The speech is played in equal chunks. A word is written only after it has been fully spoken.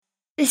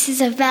This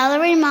is a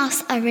Valerie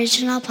Moss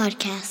original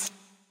podcast.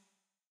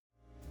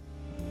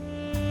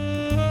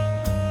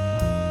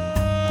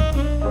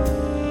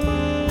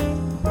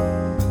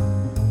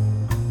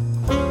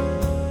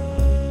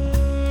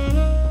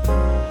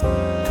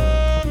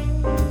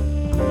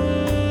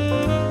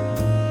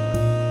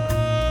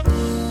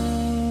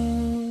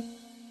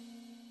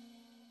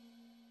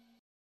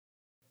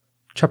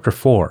 Chapter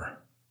 4.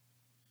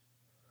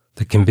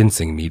 The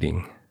Convincing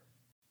Meeting.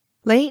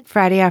 Late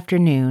Friday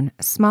afternoon,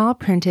 small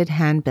printed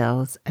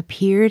handbills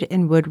appeared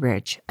in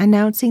Woodridge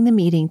announcing the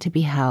meeting to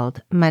be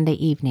held Monday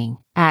evening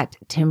at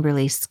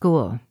Timberley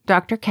School.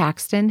 Dr.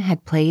 Caxton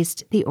had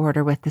placed the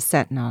order with the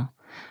Sentinel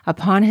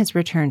upon his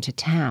return to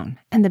town,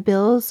 and the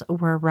bills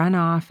were run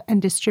off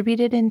and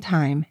distributed in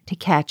time to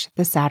catch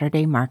the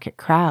Saturday market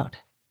crowd.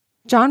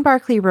 John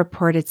Barclay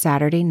reported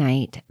Saturday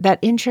night that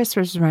interest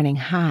was running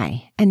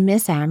high, and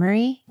Miss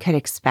Amory could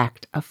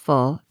expect a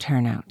full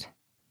turnout.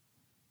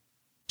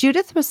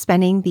 Judith was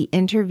spending the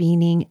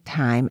intervening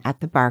time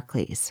at the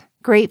Barclays.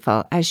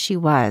 Grateful as she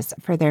was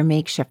for their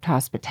makeshift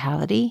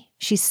hospitality,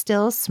 she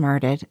still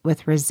smarted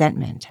with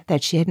resentment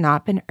that she had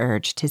not been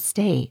urged to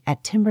stay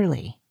at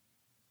Timberley.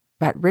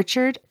 But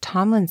Richard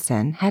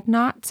Tomlinson had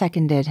not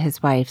seconded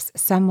his wife's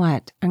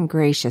somewhat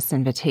ungracious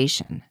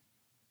invitation.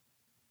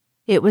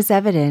 It was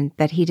evident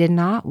that he did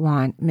not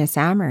want Miss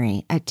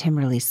Amory at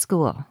Timberley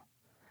School.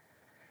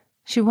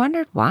 She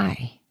wondered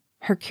why.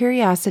 Her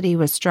curiosity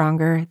was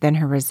stronger than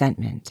her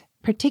resentment,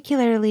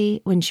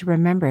 particularly when she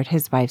remembered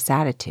his wife's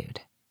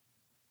attitude.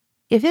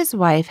 If his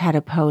wife had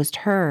opposed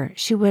her,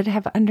 she would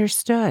have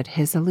understood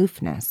his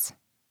aloofness.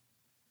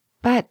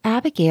 But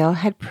Abigail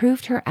had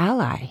proved her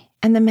ally,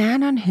 and the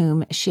man on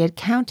whom she had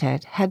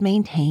counted had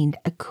maintained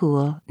a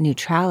cool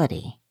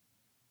neutrality.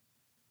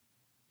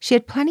 She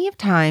had plenty of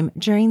time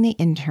during the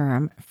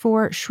interim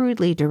for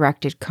shrewdly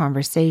directed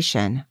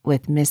conversation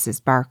with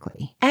Mrs.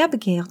 Barclay.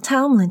 "Abigail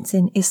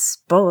Tomlinson is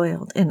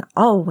spoiled and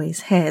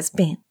always has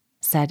been,"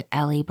 said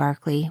Ellie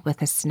Barclay with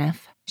a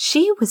sniff.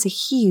 "She was a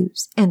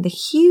Hughes, and the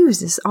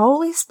Hugheses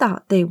always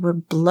thought they were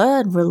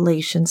blood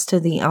relations to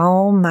the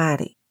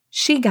Almighty.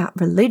 She got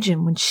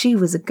religion when she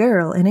was a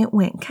girl, and it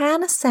went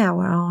kind of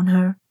sour on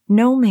her.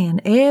 No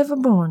man ever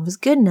born was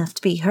good enough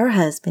to be her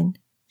husband.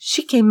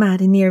 She came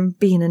mighty near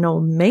being an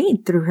old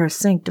maid through her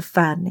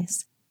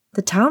sanctifiedness.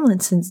 The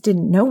Tomlinsons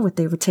didn't know what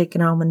they were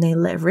taking on when they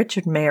let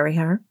Richard marry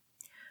her.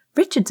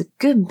 Richard's a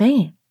good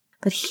man,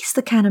 but he's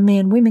the kind of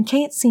man women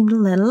can't seem to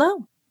let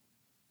alone.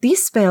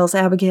 These spells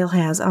Abigail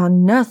has are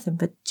nothing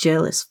but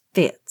jealous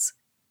fits.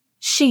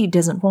 She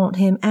doesn't want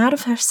him out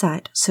of her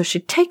sight, so she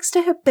takes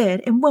to her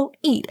bed and won't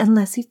eat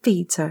unless he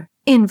feeds her.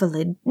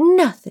 Invalid,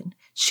 nothing.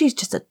 She's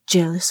just a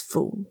jealous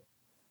fool."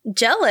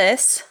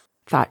 "Jealous?"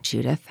 thought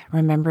Judith,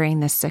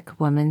 remembering the sick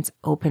woman's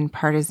open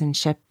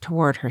partisanship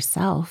toward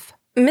herself.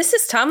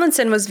 "Mrs.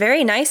 Tomlinson was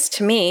very nice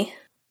to me,"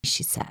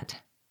 she said.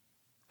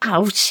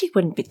 "Oh, she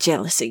wouldn't be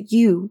jealous of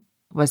you,"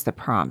 was the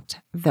prompt,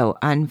 though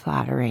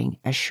unflattering,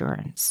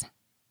 assurance.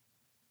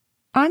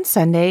 On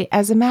Sunday,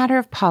 as a matter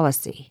of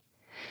policy,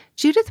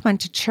 Judith went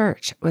to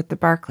church with the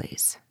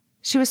Barclays.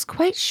 She was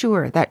quite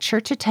sure that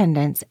church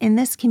attendance in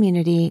this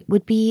community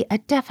would be a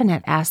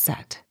definite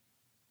asset.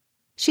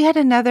 She had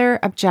another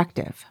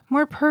objective,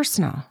 more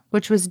personal,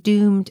 which was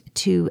doomed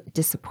to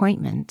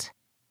disappointment.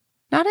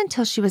 Not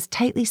until she was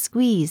tightly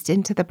squeezed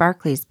into the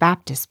Barclays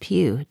Baptist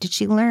pew did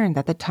she learn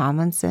that the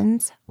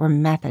Tomlinsons were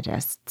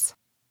Methodists.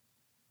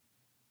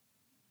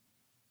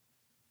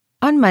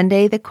 On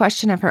Monday, the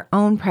question of her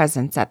own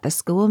presence at the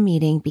school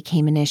meeting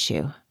became an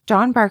issue.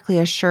 John Barclay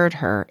assured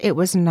her it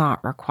was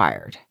not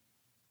required.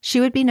 She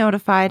would be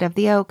notified of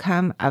the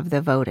outcome of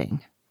the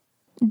voting.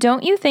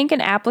 "Don't you think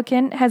an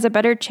applicant has a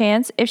better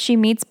chance if she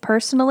meets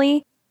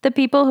personally the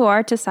people who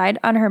are to decide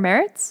on her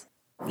merits?"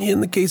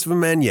 In the case of a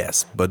man,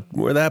 yes, but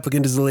where the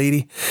applicant is a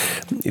lady,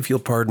 if you'll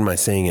pardon my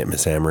saying it,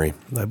 Miss Amory,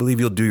 I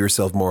believe you'll do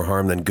yourself more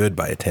harm than good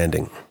by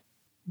attending.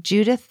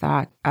 Judith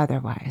thought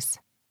otherwise.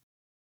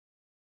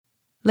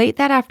 Late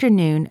that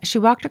afternoon, she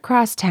walked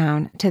across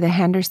town to the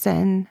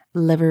Henderson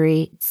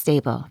livery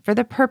stable for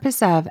the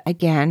purpose of,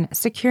 again,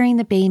 securing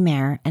the bay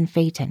mare and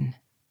phaeton.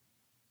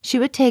 She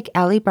would take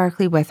Ellie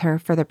Barclay with her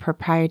for the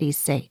propriety's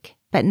sake,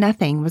 but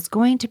nothing was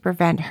going to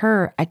prevent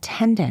her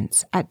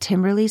attendance at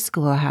Timberley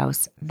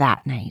Schoolhouse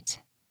that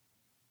night.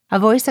 A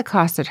voice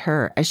accosted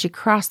her as she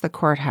crossed the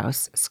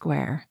courthouse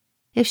square.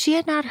 If she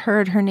had not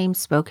heard her name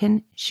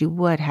spoken, she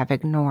would have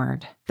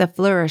ignored the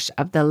flourish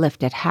of the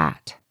lifted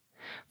hat,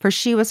 for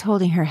she was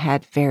holding her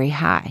head very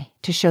high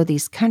to show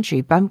these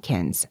country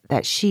bumpkins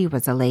that she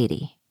was a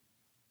lady.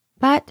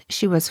 But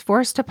she was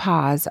forced to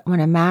pause when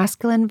a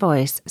masculine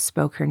voice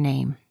spoke her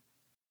name.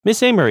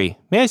 "Miss Amory,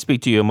 may I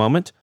speak to you a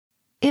moment?"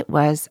 It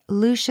was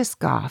Lucius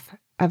Goff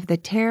of the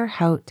Terre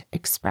Haute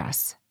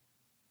Express.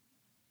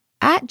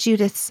 At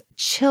Judith's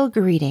chill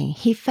greeting,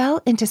 he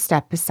fell into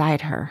step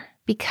beside her,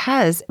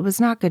 because it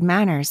was not good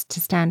manners to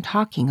stand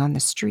talking on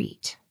the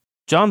street.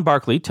 "John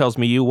Barclay tells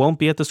me you won't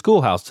be at the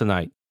schoolhouse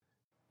tonight.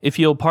 If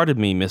you'll pardon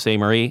me, Miss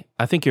Amory,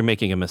 I think you're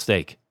making a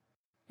mistake.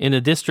 In a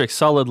district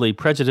solidly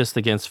prejudiced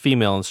against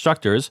female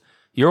instructors,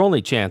 Your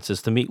only chance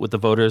is to meet with the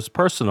voters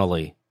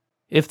personally.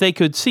 If they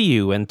could see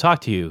you and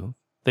talk to you,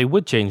 they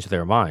would change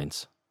their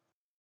minds.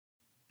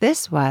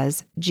 This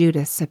was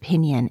Judith's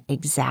opinion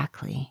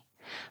exactly,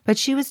 but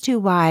she was too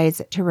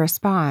wise to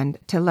respond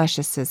to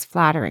Luscious's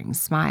flattering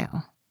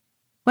smile.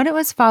 When it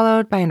was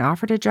followed by an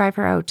offer to drive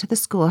her out to the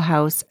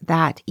schoolhouse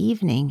that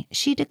evening,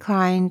 she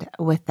declined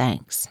with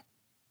thanks.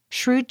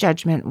 Shrewd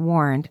judgment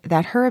warned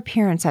that her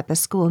appearance at the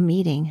school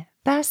meeting,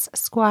 thus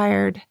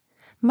squired,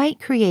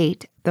 might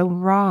create the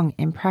wrong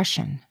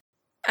impression.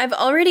 I've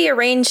already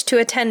arranged to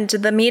attend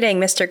the meeting,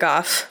 Mr.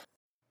 Goff.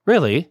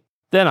 Really?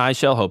 Then I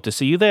shall hope to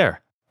see you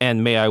there.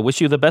 And may I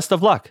wish you the best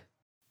of luck.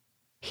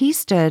 He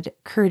stood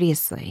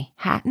courteously,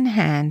 hat in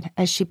hand,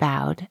 as she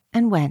bowed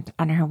and went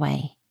on her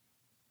way.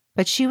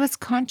 But she was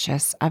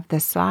conscious of the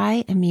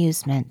sly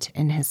amusement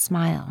in his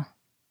smile.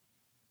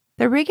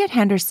 The rig at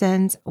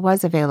Henderson's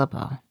was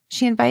available.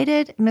 She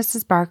invited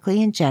Mrs.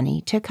 Barclay and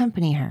Jenny to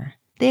accompany her.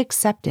 They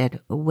accepted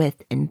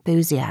with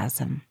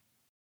enthusiasm.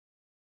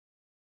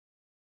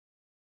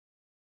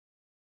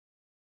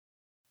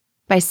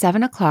 By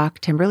 7 o'clock,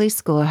 Timberley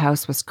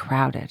Schoolhouse was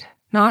crowded,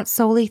 not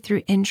solely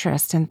through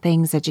interest in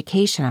things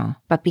educational,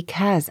 but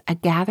because a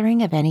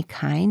gathering of any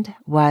kind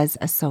was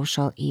a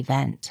social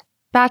event.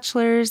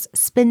 Bachelors,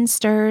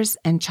 spinsters,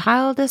 and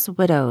childless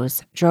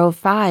widows drove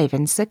 5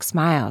 and 6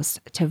 miles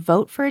to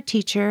vote for a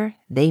teacher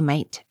they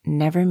might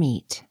never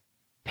meet.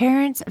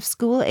 Parents of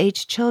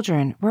school-aged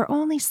children were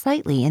only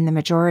slightly in the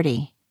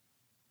majority.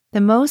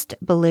 The most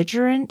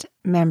belligerent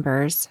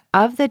members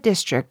of the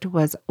district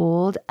was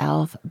old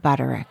elf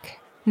Butterick,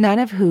 none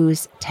of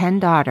whose 10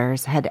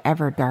 daughters had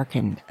ever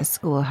darkened a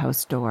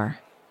schoolhouse door.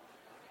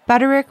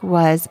 Butterick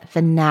was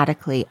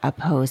fanatically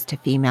opposed to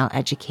female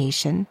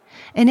education,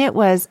 and it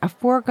was a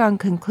foregone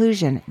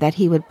conclusion that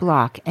he would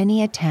block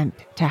any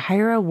attempt to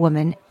hire a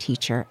woman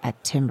teacher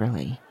at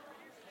Timberley.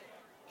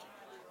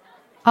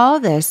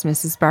 All this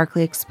Mrs.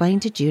 Barclay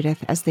explained to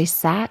Judith as they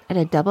sat at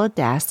a double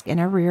desk in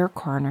a rear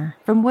corner,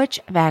 from which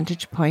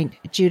vantage point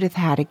Judith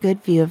had a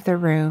good view of the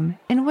room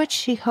in which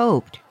she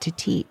hoped to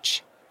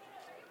teach.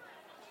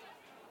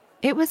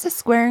 It was a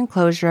square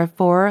enclosure of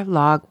 4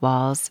 log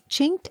walls,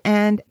 chinked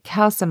and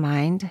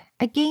calcimined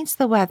against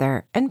the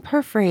weather and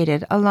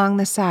perforated along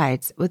the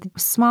sides with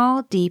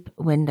small, deep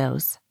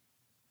windows.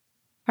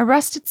 A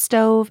rusted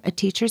stove, a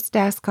teacher's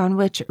desk on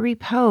which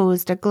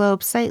reposed a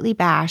globe slightly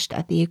bashed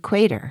at the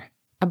equator,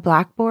 a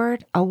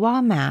blackboard, a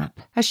wall map,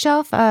 a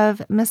shelf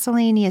of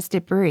miscellaneous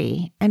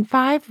debris, and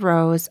 5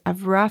 rows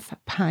of rough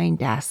pine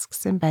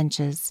desks and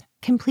benches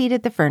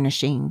completed the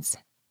furnishings.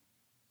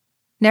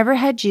 Never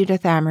had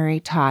Judith Amory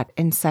taught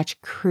in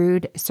such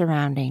crude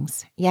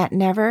surroundings, yet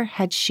never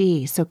had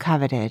she so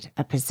coveted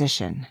a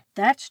position.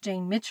 That's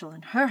Jane Mitchell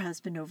and her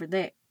husband over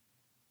there.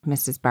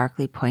 Mrs.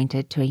 Barclay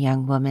pointed to a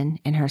young woman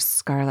in her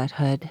scarlet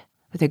hood,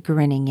 with a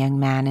grinning young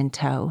man in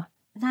tow.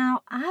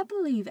 Now, I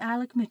believe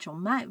Alec Mitchell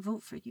might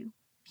vote for you.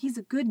 He's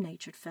a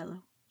good-natured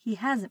fellow. He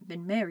hasn't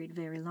been married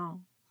very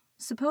long.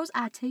 Suppose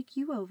I take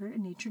you over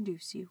and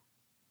introduce you.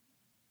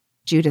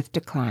 Judith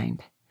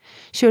declined.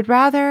 She would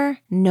rather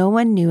no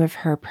one knew of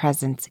her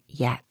presence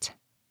yet.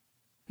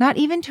 Not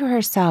even to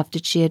herself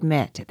did she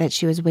admit that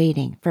she was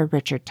waiting for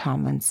Richard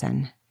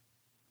Tomlinson.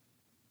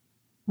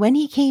 When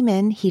he came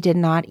in, he did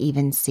not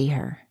even see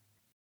her.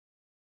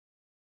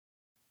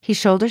 He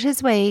shouldered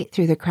his way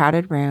through the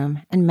crowded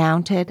room and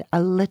mounted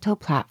a little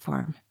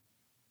platform.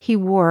 He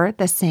wore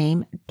the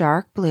same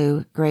dark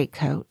blue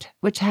greatcoat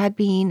which had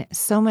been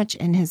so much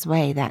in his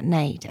way that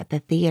night at the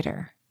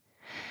theater,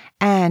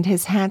 and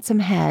his handsome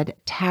head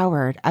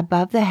towered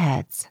above the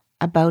heads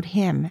about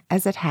him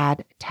as it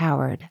had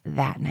towered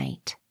that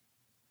night.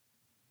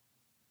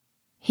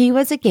 He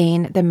was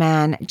again the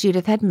man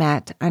Judith had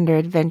met under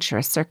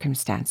adventurous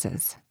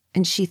circumstances,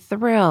 and she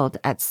thrilled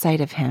at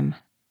sight of him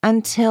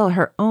until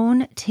her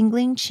own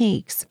tingling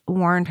cheeks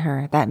warned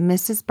her that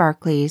Mrs.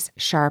 Barclay's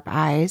sharp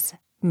eyes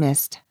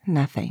missed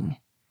nothing.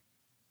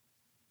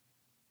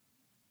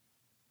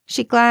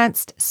 She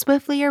glanced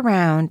swiftly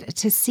around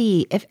to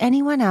see if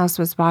anyone else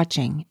was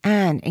watching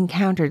and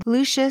encountered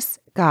Lucius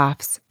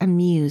Goff's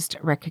amused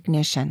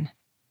recognition.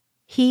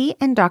 He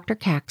and Dr.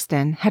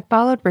 Caxton had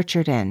followed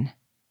Richard in.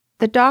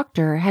 The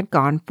doctor had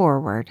gone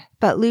forward,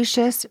 but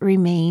Lucius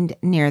remained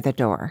near the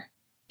door.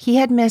 He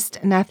had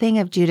missed nothing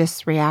of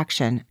Judith's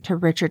reaction to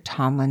Richard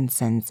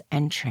Tomlinson's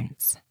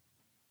entrance.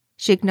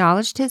 She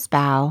acknowledged his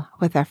bow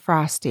with a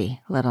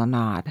frosty little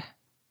nod.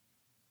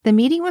 The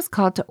meeting was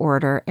called to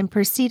order and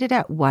proceeded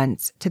at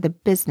once to the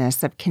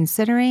business of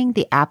considering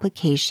the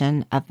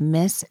application of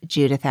Miss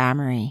Judith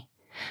Amory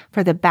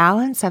for the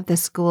balance of the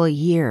school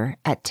year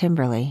at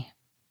Timberley.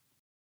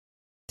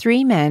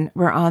 3 men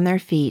were on their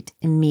feet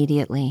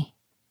immediately.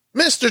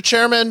 Mr.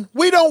 Chairman,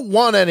 we don't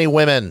want any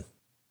women.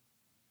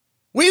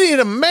 We need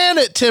a man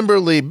at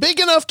Timberley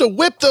big enough to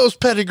whip those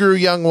Pettigrew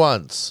young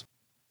ones.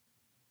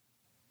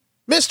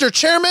 Mr.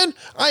 Chairman,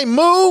 I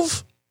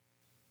move.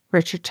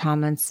 Richard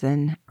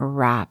Tomlinson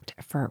rapped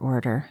for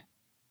order.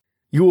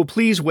 You will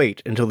please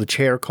wait until the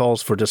chair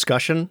calls for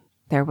discussion.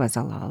 There was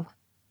a lull.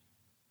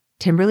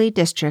 Timberley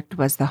District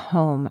was the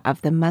home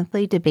of the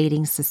monthly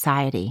debating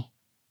society.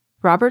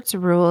 Robert's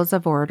rules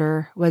of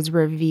order was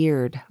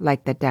revered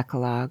like the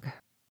Decalogue.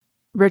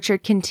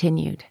 Richard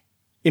continued.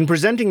 In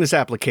presenting this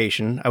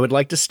application, I would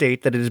like to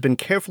state that it has been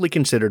carefully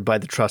considered by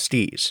the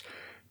trustees.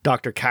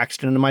 Dr.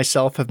 Caxton and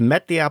myself have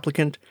met the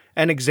applicant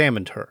and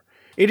examined her.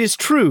 It is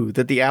true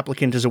that the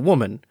applicant is a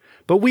woman,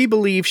 but we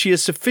believe she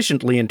is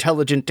sufficiently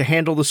intelligent to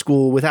handle the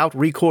school without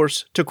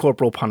recourse to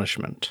corporal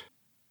punishment.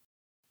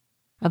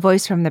 A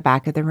voice from the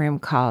back of the room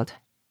called,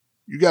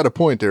 You got a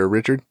point there,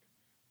 Richard.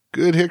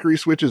 Good hickory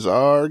switches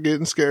are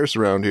getting scarce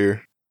around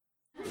here.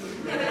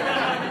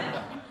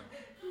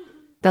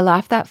 The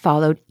laugh that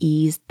followed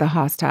eased the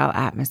hostile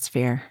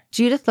atmosphere.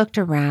 Judith looked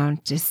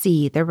around to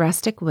see the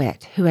rustic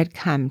wit who had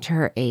come to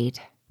her aid.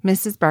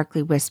 Mrs.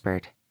 Barclay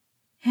whispered,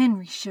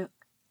 Henry Shook.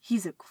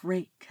 He's a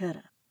great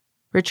cutter.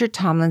 Richard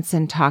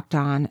Tomlinson talked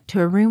on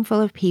to a room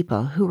full of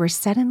people who were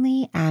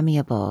suddenly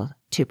amiable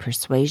to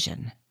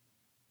persuasion.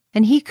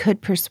 And he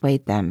could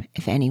persuade them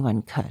if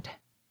anyone could.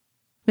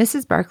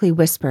 Mrs. Barclay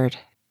whispered,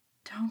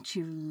 Don't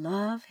you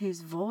love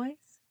his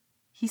voice?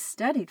 He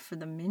studied for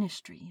the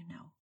ministry, you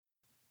know.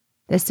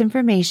 This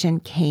information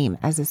came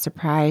as a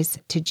surprise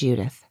to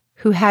Judith,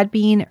 who had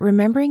been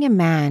remembering a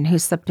man who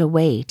slipped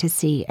away to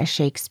see a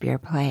Shakespeare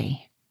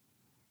play.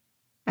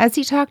 As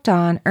he talked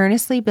on,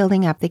 earnestly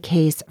building up the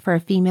case for a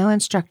female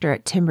instructor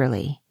at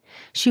Timberley,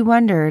 she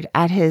wondered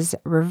at his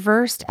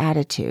reversed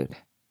attitude.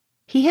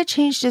 He had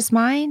changed his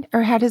mind,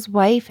 or had his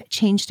wife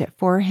changed it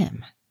for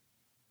him?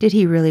 Did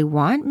he really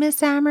want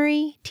Miss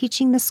Amory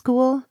teaching the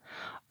school,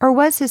 or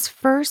was his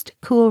first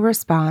cool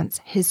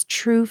response his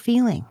true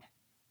feeling?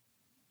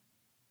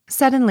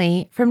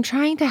 Suddenly, from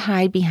trying to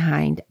hide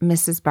behind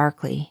Mrs.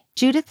 Barclay,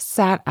 Judith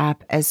sat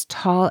up as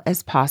tall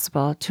as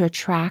possible to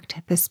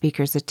attract the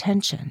speaker's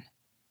attention.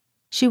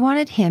 She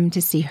wanted him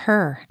to see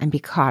her and be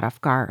caught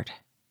off guard.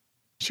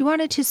 She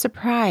wanted to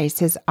surprise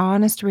his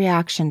honest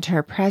reaction to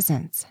her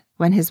presence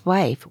when his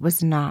wife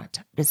was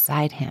not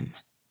beside him.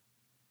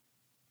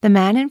 The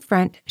man in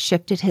front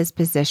shifted his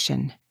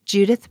position.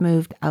 Judith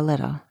moved a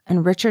little,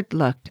 and Richard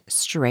looked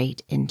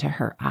straight into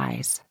her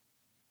eyes.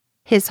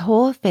 His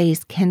whole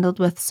face kindled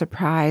with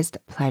surprised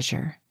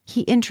pleasure.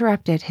 He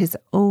interrupted his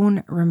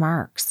own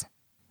remarks.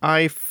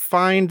 I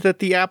find that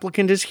the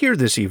applicant is here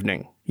this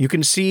evening. You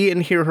can see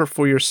and hear her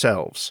for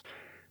yourselves.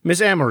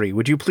 Miss Amory,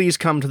 would you please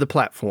come to the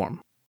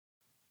platform?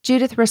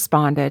 Judith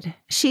responded.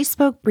 She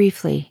spoke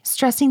briefly,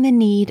 stressing the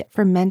need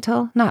for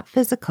mental, not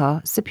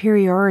physical,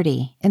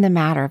 superiority in the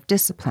matter of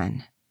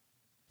discipline.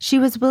 She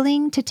was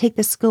willing to take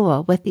the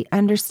school with the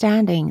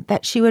understanding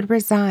that she would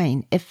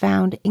resign if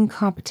found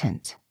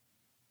incompetent.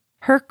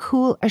 Her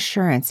cool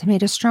assurance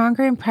made a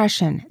stronger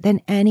impression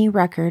than any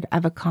record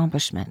of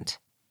accomplishment.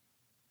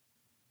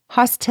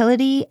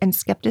 Hostility and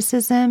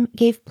skepticism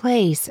gave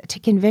place to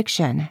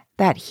conviction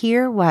that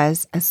here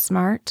was a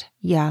smart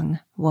young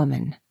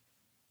woman.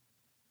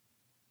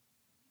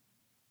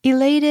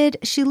 Elated,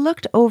 she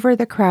looked over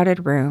the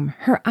crowded room.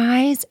 Her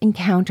eyes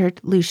encountered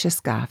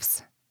Lucius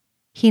Goff's.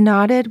 He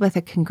nodded with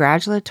a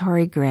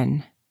congratulatory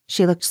grin.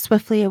 She looked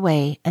swiftly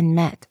away and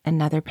met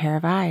another pair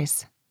of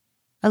eyes.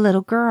 A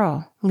little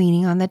girl,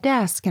 leaning on the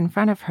desk in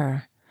front of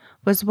her,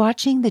 was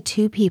watching the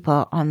two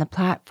people on the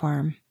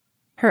platform.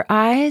 Her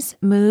eyes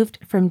moved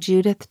from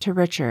Judith to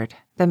Richard,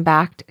 then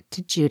back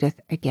to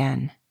Judith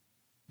again.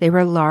 They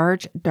were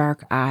large,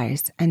 dark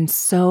eyes, and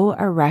so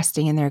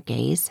arresting in their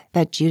gaze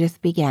that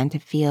Judith began to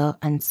feel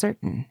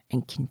uncertain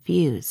and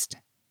confused.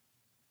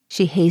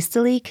 She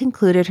hastily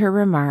concluded her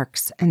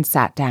remarks and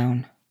sat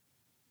down.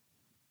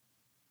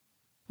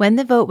 When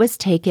the vote was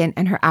taken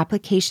and her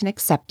application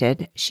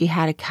accepted, she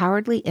had a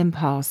cowardly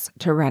impulse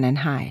to run and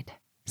hide.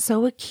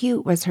 So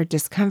acute was her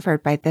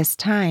discomfort by this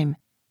time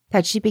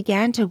that she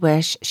began to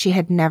wish she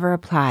had never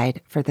applied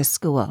for the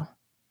school.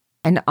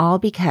 And all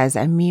because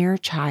a mere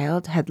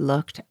child had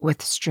looked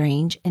with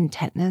strange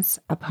intentness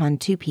upon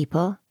two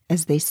people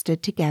as they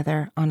stood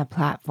together on a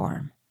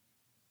platform.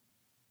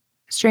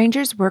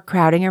 Strangers were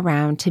crowding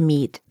around to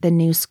meet the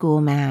new school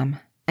ma'am,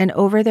 and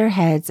over their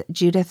heads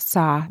Judith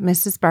saw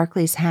Mrs.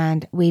 Barclay's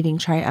hand waving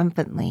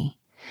triumphantly,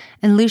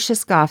 and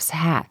Lucius Goff's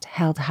hat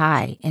held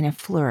high in a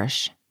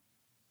flourish.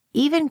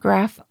 Even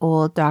gruff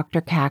old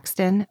Dr.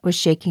 Caxton was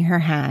shaking her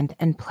hand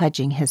and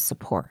pledging his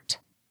support.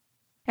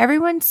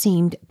 Everyone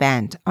seemed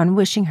bent on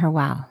wishing her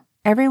well,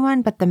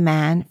 everyone but the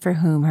man for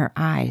whom her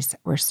eyes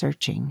were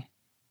searching.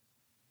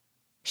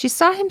 She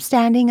saw him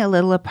standing a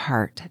little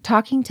apart,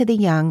 talking to the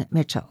young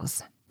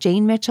Mitchells.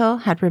 Jane Mitchell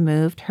had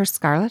removed her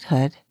scarlet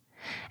hood,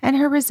 and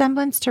her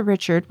resemblance to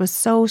Richard was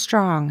so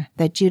strong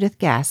that Judith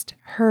guessed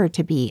her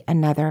to be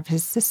another of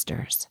his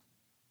sisters.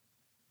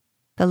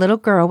 The little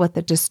girl with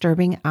the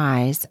disturbing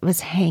eyes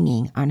was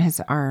hanging on his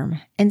arm,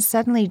 and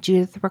suddenly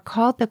Judith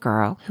recalled the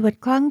girl who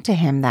had clung to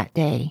him that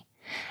day.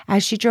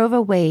 As she drove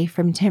away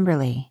from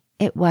Timberley,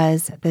 it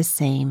was the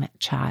same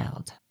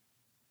child.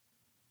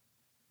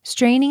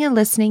 Straining a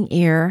listening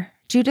ear,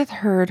 Judith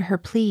heard her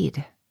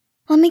plead.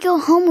 Let me go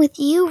home with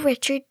you,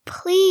 Richard,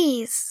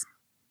 please.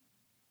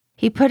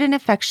 He put an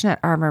affectionate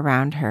arm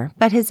around her,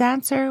 but his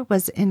answer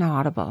was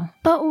inaudible.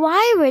 But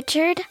why,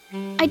 Richard?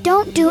 I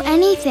don't do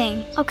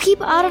anything. I'll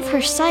keep out of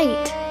her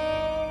sight.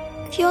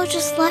 If you'll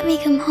just let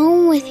me come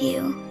home with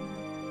you.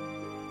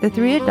 The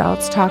three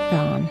adults talked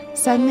on.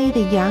 Suddenly,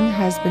 the young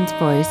husband's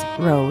voice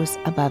rose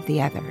above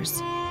the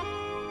others.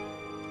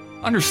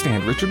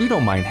 Understand, Richard, we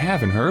don't mind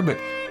having her, but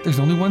there's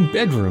only one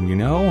bedroom, you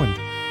know, and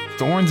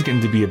Thorne's getting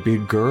to be a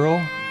big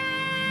girl.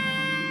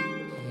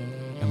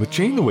 And with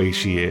Jane the way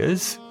she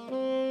is...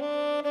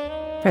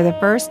 For the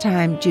first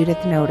time,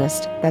 Judith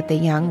noticed that the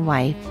young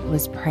wife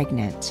was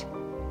pregnant.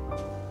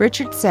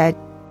 Richard said,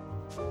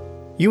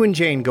 You and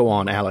Jane go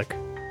on, Alec.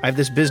 I have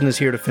this business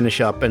here to finish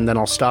up, and then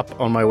I'll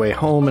stop on my way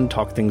home and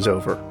talk things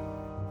over.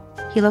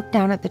 He looked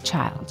down at the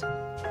child.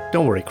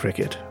 Don't worry,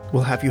 Cricket.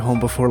 We'll have you home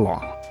before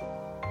long.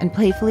 And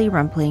playfully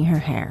rumpling her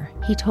hair,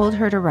 he told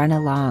her to run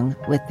along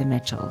with the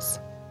Mitchells.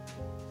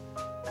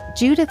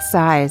 Judith's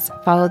eyes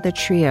followed the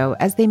trio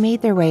as they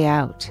made their way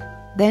out.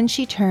 Then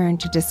she turned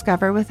to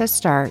discover with a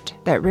start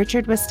that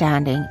Richard was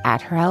standing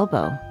at her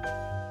elbow.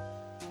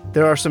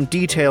 There are some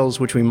details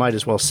which we might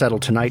as well settle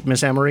tonight,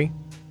 Miss Emery.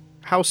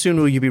 How soon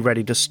will you be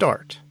ready to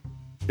start?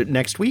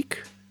 Next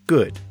week?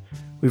 Good.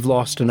 We've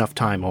lost enough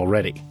time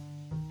already.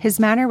 His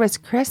manner was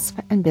crisp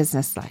and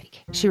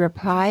businesslike. She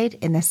replied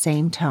in the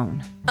same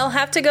tone. I'll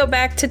have to go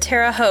back to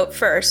Terre Haute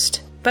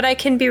first, but I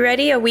can be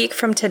ready a week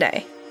from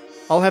today.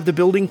 I'll have the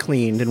building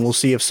cleaned and we'll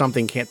see if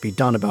something can't be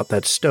done about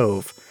that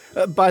stove.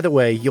 By the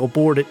way, you'll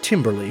board at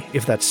Timberley,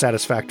 if that's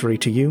satisfactory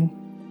to you.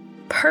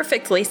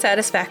 Perfectly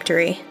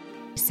satisfactory,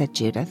 said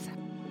Judith.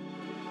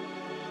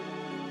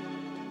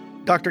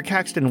 Dr.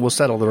 Caxton will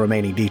settle the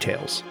remaining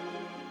details.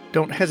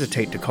 Don't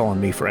hesitate to call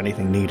on me for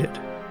anything needed.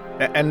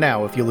 And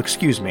now, if you'll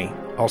excuse me,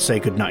 I'll say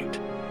goodnight.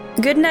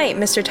 Good night,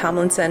 Mr.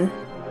 Tomlinson.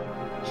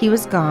 He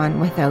was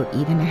gone without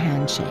even a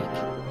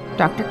handshake.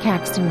 Dr.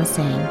 Caxton was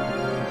saying,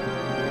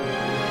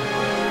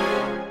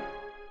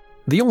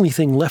 The only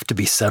thing left to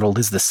be settled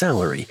is the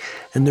salary,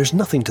 and there's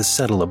nothing to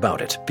settle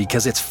about it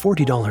because it's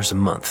 $40 a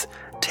month.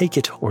 Take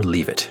it or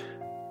leave it.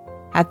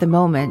 At the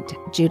moment,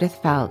 Judith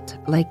felt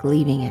like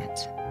leaving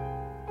it.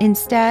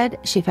 Instead,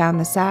 she found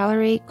the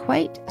salary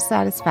quite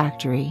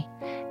satisfactory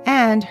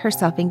and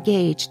herself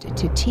engaged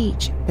to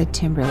teach the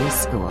Timberley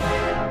School.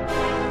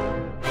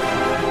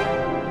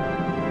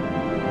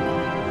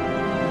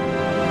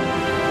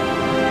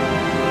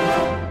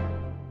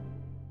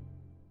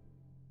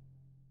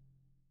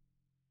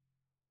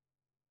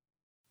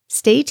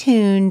 Stay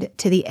tuned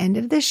to the end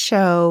of the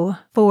show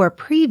for a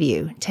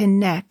preview to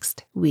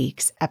next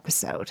week's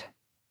episode.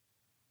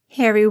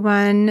 Hey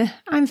everyone,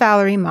 I'm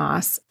Valerie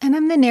Moss, and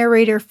I'm the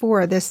narrator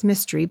for this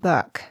mystery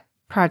book,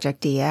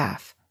 Project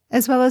EF,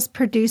 as well as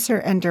producer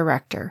and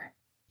director.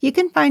 You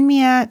can find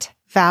me at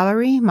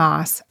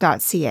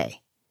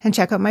valeriemoss.ca and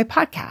check out my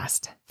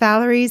podcast,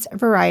 Valerie's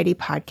Variety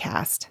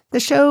Podcast. The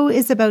show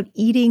is about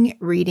eating,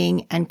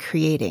 reading, and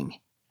creating.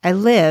 I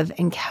live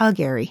in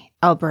Calgary,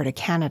 Alberta,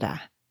 Canada.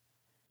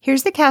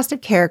 Here's the cast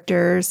of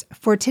characters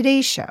for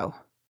today's show.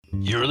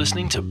 You're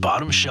listening to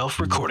Bottom Shelf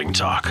Recording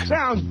Talk.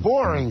 Sounds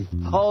boring.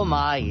 Oh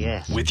my,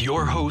 yes. With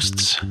your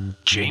hosts,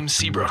 James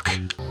Seabrook.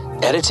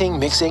 Editing,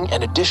 mixing,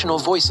 and additional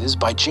voices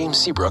by James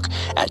Seabrook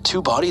at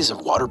Two Bodies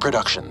of Water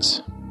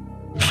Productions.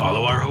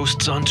 Follow our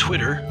hosts on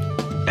Twitter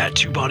at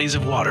Two Bodies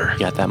of Water.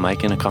 Got that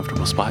mic in a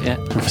comfortable spot yet?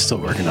 I'm still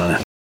working on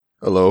it.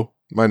 Hello,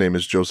 my name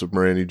is Joseph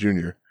Morani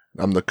Jr.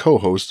 I'm the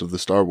co-host of the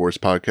Star Wars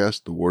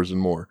podcast, The Wars and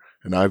More,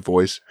 and I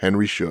voice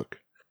Henry Shook.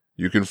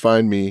 You can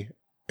find me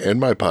and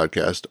my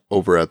podcast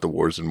over at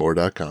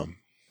thewarsandmore.com.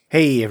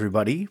 Hey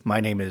everybody,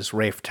 my name is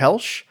Rafe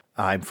Telsch.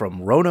 I'm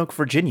from Roanoke,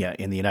 Virginia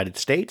in the United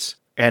States,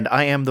 and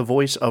I am the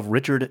voice of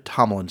Richard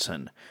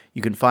Tomlinson.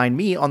 You can find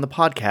me on the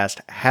podcast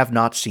Have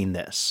Not Seen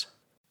This.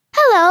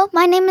 Hello,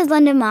 my name is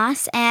Linda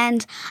Moss,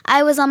 and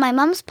I was on my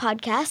mom's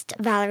podcast,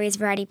 Valerie's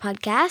Variety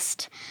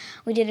Podcast.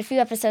 We did a few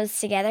episodes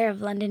together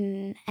of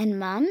London and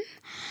Mom.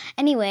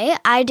 Anyway,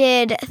 I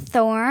did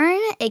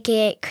Thorne,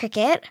 aka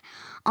Cricket,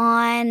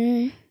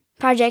 on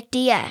Project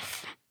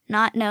DF,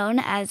 not known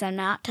as I'm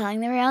not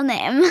telling the real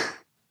name.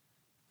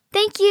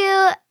 Thank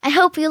you. I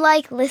hope you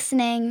like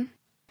listening.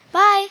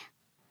 Bye.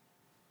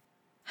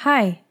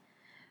 Hi,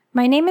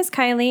 my name is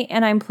Kylie,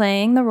 and I'm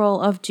playing the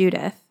role of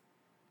Judith.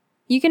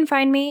 You can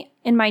find me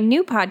in my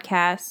new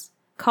podcast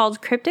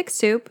called Cryptic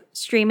Soup,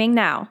 streaming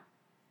now.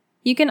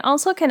 You can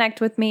also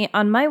connect with me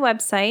on my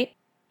website,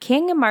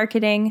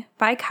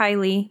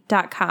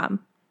 kingmarketingbykylie.com,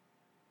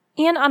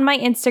 and on my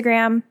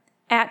Instagram,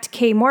 at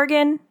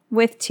KMorgan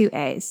with 2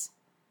 A's.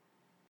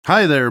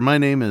 Hi there, my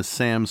name is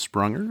Sam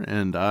Sprunger,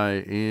 and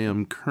I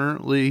am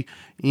currently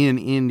in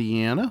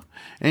Indiana,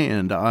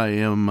 and I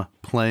am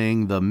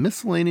playing the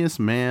miscellaneous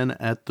man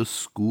at the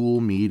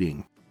school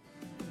meeting.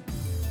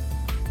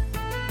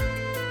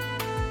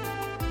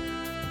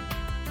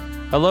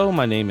 Hello,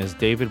 my name is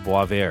David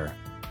Boisvert.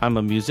 I'm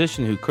a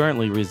musician who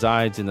currently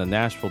resides in the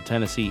Nashville,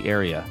 Tennessee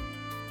area.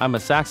 I'm a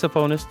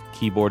saxophonist,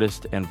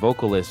 keyboardist, and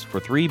vocalist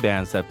for 3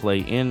 bands that play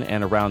in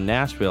and around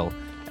Nashville,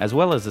 as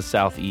well as the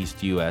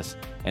Southeast U.S.,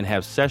 and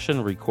have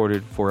session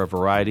recorded for a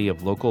variety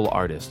of local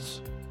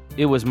artists.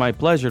 It was my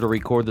pleasure to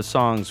record the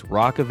songs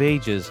Rock of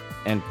Ages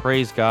and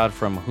Praise God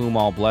From Whom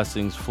All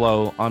Blessings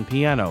Flow on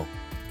piano.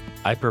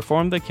 I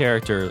performed the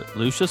character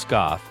Lucius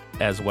Goff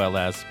as well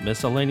as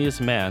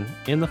Miscellaneous Man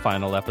in the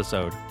final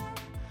episode.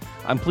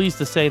 I'm pleased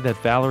to say that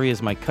Valerie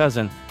is my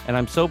cousin, and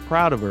I'm so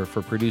proud of her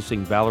for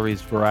producing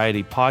Valerie's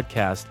Variety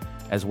podcast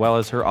as well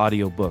as her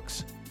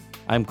audiobooks.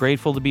 I'm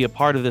grateful to be a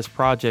part of this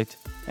project,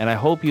 and I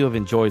hope you have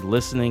enjoyed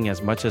listening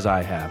as much as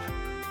I have.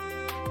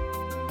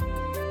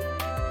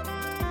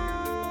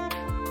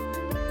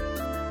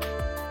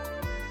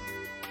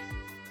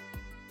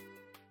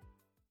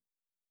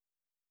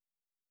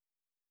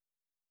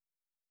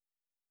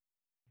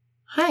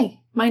 Hi,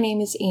 my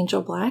name is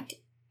Angel Black.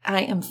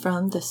 I am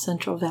from the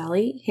Central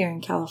Valley here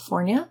in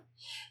California,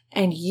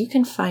 and you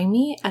can find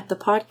me at the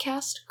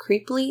podcast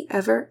Creepily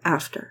Ever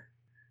After.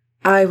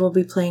 I will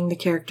be playing the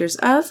characters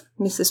of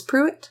Mrs.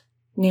 Pruitt,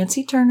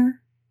 Nancy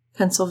Turner,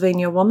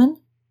 Pennsylvania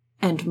Woman,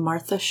 and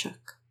Martha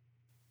Shook.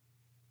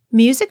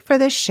 Music for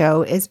this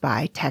show is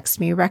by Text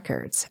Me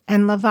Records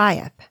and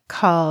Leviath,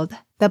 called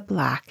The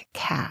Black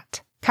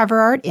Cat. Cover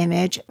art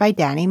image by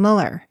Danny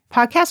Muller.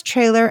 Podcast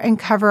trailer and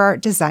cover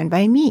art designed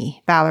by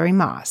me, Valerie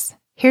Moss.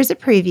 Here's a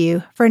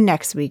preview for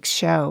next week's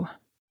show.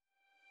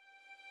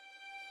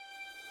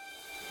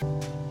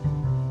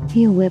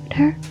 You whipped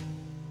her?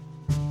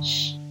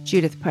 Shh.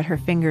 Judith put her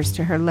fingers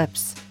to her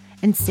lips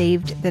and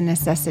saved the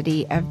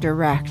necessity of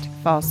direct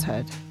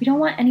falsehood. We don't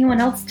want anyone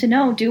else to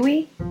know, do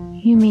we?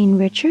 You mean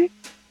Richard?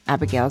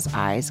 Abigail's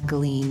eyes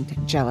gleamed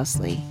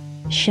jealously.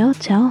 She'll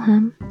tell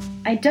him.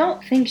 I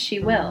don't think she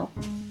will,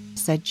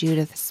 said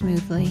Judith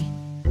smoothly.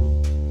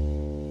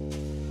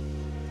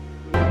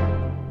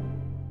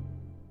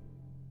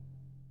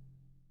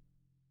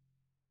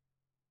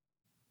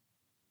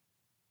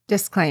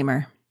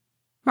 Disclaimer.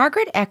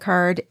 Margaret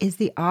Eckhardt is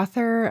the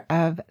author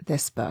of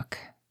this book.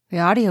 The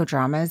audio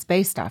drama is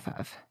based off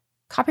of.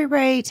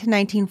 Copyright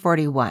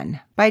 1941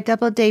 by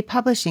Doubleday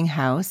Publishing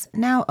House,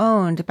 now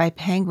owned by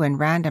Penguin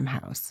Random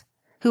House,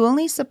 who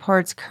only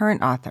supports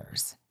current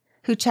authors,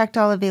 who checked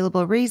all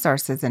available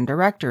resources and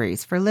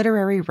directories for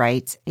literary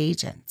rights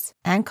agents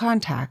and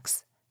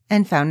contacts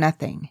and found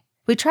nothing.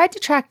 We tried to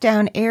track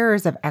down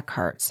errors of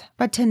Eckhardt's,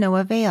 but to no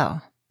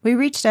avail. We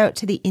reached out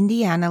to the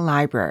Indiana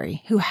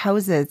Library, who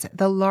houses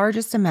the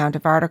largest amount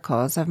of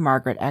articles of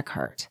Margaret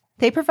Eckhardt.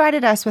 They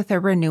provided us with a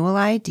renewal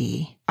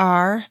ID,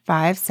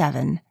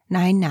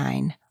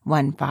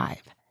 R579915,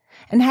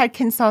 and had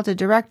consulted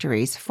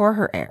directories for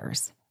her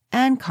heirs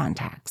and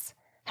contacts.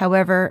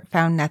 However,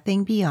 found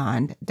nothing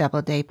beyond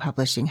Doubleday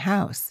Publishing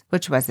House,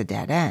 which was a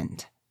dead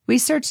end. We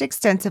searched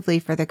extensively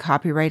for the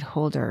copyright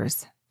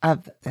holders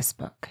of this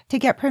book to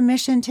get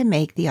permission to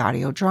make the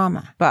audio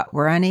drama, but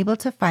were unable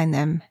to find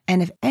them,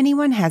 and if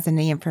anyone has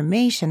any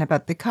information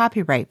about the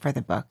copyright for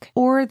the book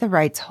or the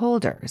rights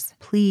holders,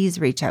 please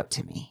reach out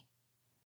to me.